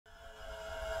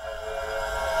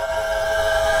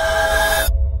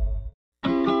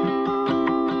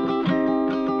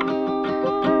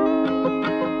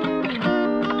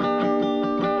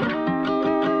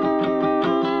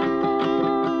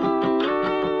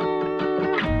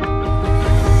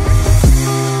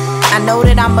I know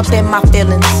that I'm up in my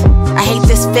feelings. I hate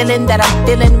this feeling that I'm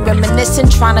feeling, reminiscing,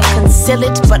 trying to conceal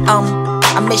it. But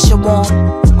I miss your warmth,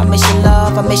 I miss your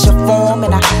love, I miss your form.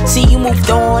 And I see you moved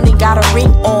on and got a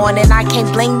ring on. And I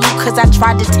can't blame you cause I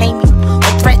tried to tame you.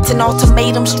 With threats and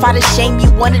ultimatums, try to shame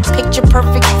you. Wanted picture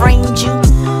perfect, framed you.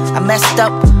 I messed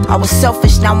up, I was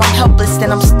selfish, now I'm helpless.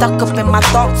 And I'm stuck up in my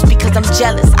thoughts because I'm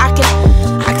jealous. I can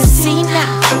see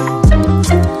now.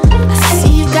 I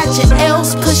see you got your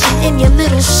L's pushing in your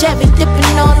little Chevy,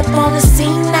 dipping all up on the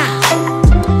scene now.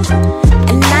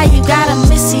 And now you got a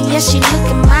missy, yeah, she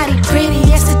looking mighty pretty.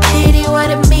 Yes, it did it, what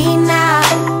it mean now.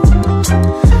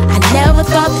 I never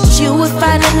thought that you would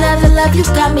find another love. You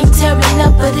got me tearing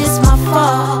up, but it's my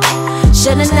fault.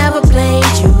 Should've never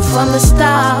blamed you from the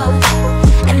start.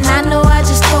 And I know I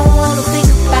just don't wanna think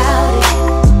about it.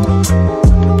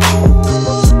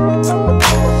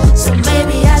 So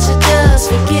maybe I should just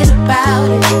forget about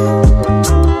it.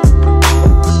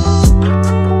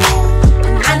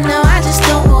 And I know I just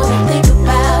don't wanna think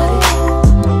about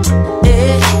it.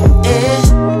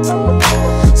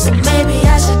 So maybe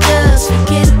I should just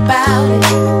forget about it.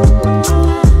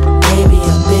 Maybe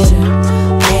I'm bitter,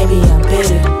 maybe I'm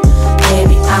bitter,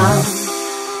 maybe I'm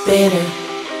bitter.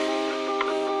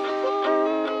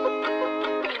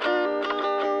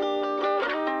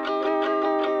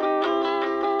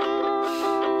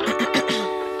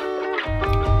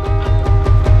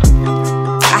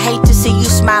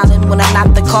 Smiling when I'm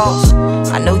not the cause.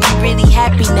 I know you really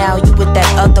happy now, you with that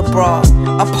other broad.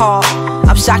 Apart,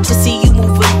 I'm shocked to see you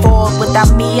moving forward.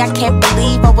 Without me, I can't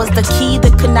believe I was the key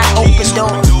that could not open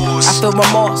doors. I feel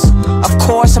remorse, of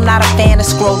course I'm not a fan of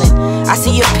scrolling. I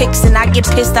see your pics and I get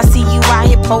pissed, I see you out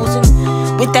here posing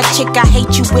with that chick I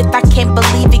hate you with, I can't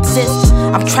believe exists.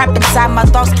 I'm trapped inside my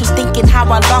thoughts, keep thinking how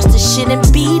I lost this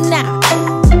shouldn't be now.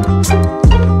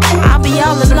 I'll be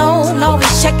all alone,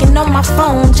 always checking on my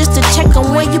phone just to check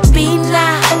on where you be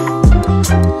now.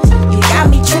 You got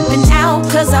me tripping out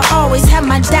cause I always have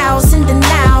my doubts in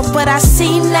denial, but I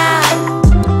see now.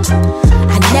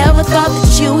 I never thought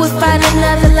that you would find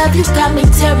another love. You got me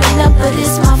tearing up, but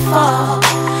it's my fault.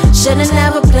 Should've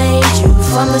never blamed you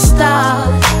from the start.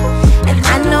 And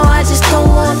I know I just don't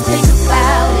wanna think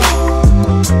about it.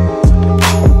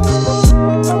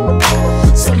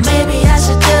 So maybe I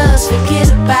should just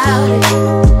forget about it.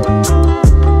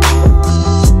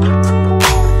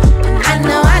 And I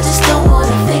know I just don't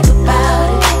wanna think about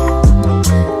it.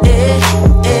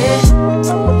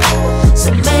 So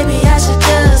maybe I should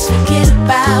just forget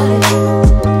about it.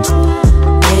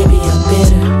 Maybe I'm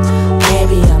bitter,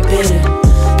 maybe I'm bitter,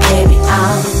 maybe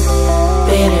I'm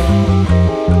bitter.